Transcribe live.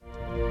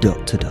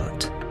Dot to Dot,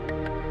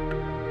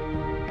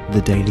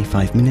 the daily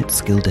 5-minute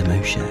skill demo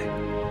show.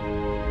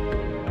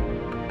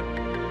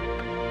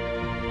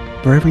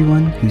 For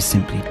everyone who's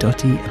simply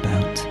dotty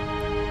about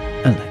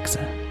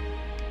Alexa.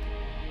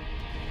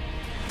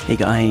 Hey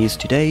guys,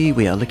 today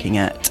we are looking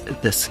at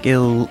the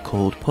skill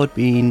called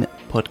Podbean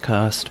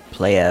Podcast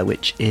Player,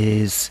 which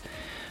is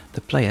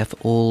the player for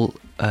all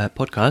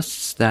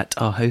podcasts that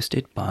are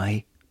hosted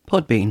by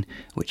Podbean,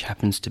 which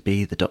happens to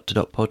be the Dot to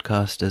Dot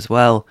podcast as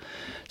well.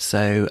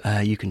 So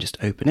you can just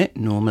open it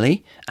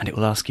normally and it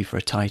will ask you for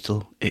a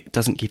title. It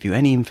doesn't give you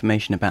any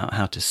information about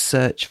how to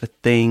search for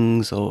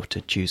things or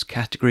to choose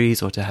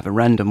categories or to have a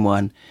random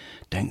one.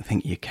 Don't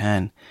think you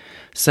can.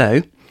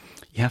 So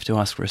you have to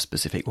ask for a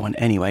specific one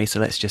anyway, so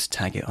let's just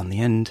tag it on the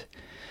end.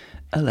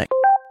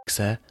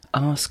 Alexa,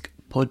 ask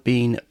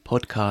Podbean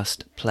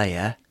Podcast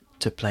Player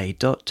to play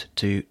Dot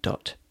to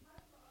Dot.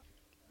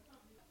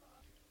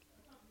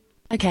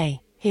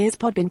 Okay, here's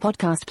Podbean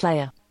Podcast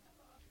Player.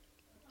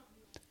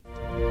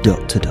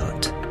 Dot to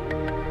Dot,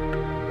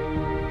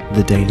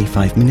 the daily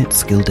 5-minute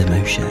skill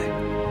demo show.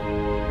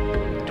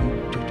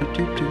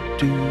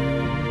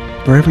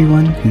 For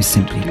everyone who's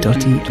simply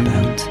dotty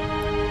about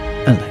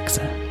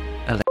Alexa.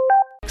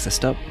 Alexa,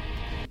 stop.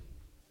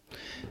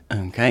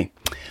 Okay.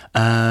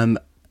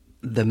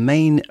 The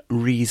main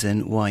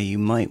reason why you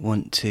might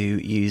want to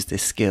use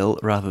this skill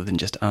rather than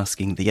just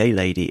asking the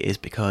A-lady is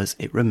because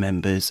it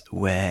remembers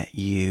where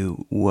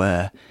you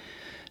were.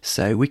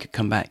 So we could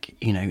come back,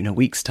 in a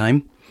week's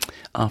time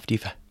after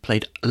you've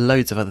played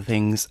loads of other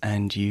things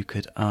and you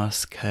could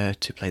ask her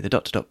to play the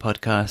Dot to Dot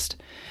podcast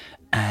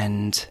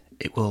and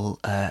it will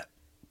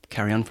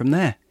carry on from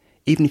there.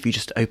 Even if you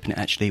just open it,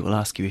 actually, it will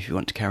ask you if you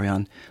want to carry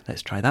on.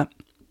 Let's try that.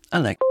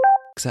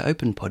 Alexa,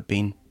 open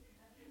Podbean.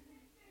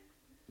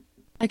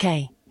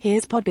 Okay,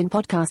 here's Podbean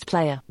Podcast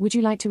Player. Would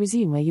you like to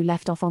resume where you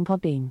left off on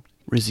Podbean?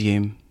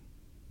 Resume.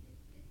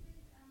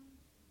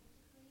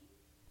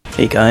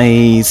 Hey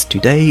guys,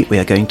 today we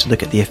are going to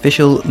look at the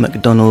official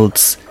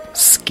McDonald's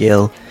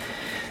skill.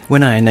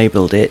 When I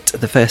enabled it,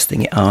 the first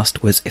thing it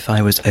asked was if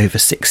I was over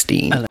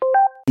 16.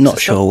 Not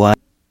sure why.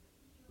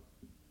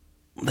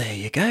 There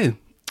you go.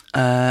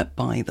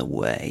 By the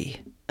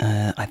way,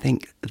 I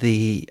think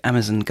the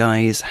Amazon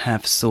guys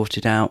have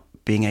sorted out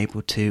being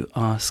able to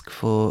ask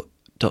for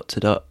Dot to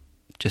Dot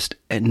just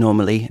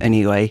normally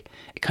anyway.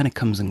 It kind of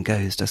comes and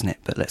goes, doesn't it?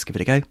 But let's give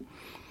it a go.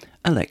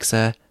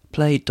 Alexa,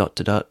 play Dot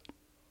to Dot.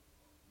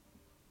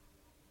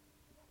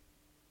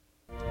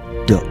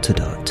 Dot to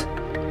Dot.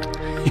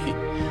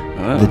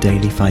 Oh. The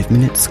daily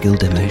 5-minute skill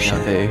demo show.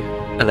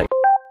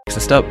 Alexa,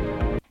 stop.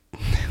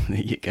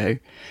 There you go.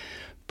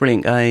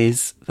 Brilliant,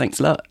 guys. Thanks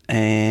a lot,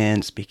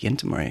 and speak again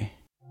tomorrow.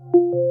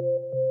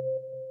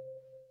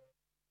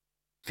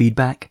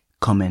 Feedback,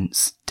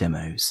 comments,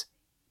 demos.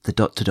 The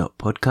Dot to Dot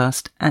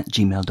podcast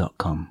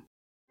 @gmail.com.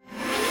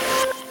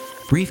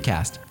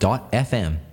 Briefcast.fm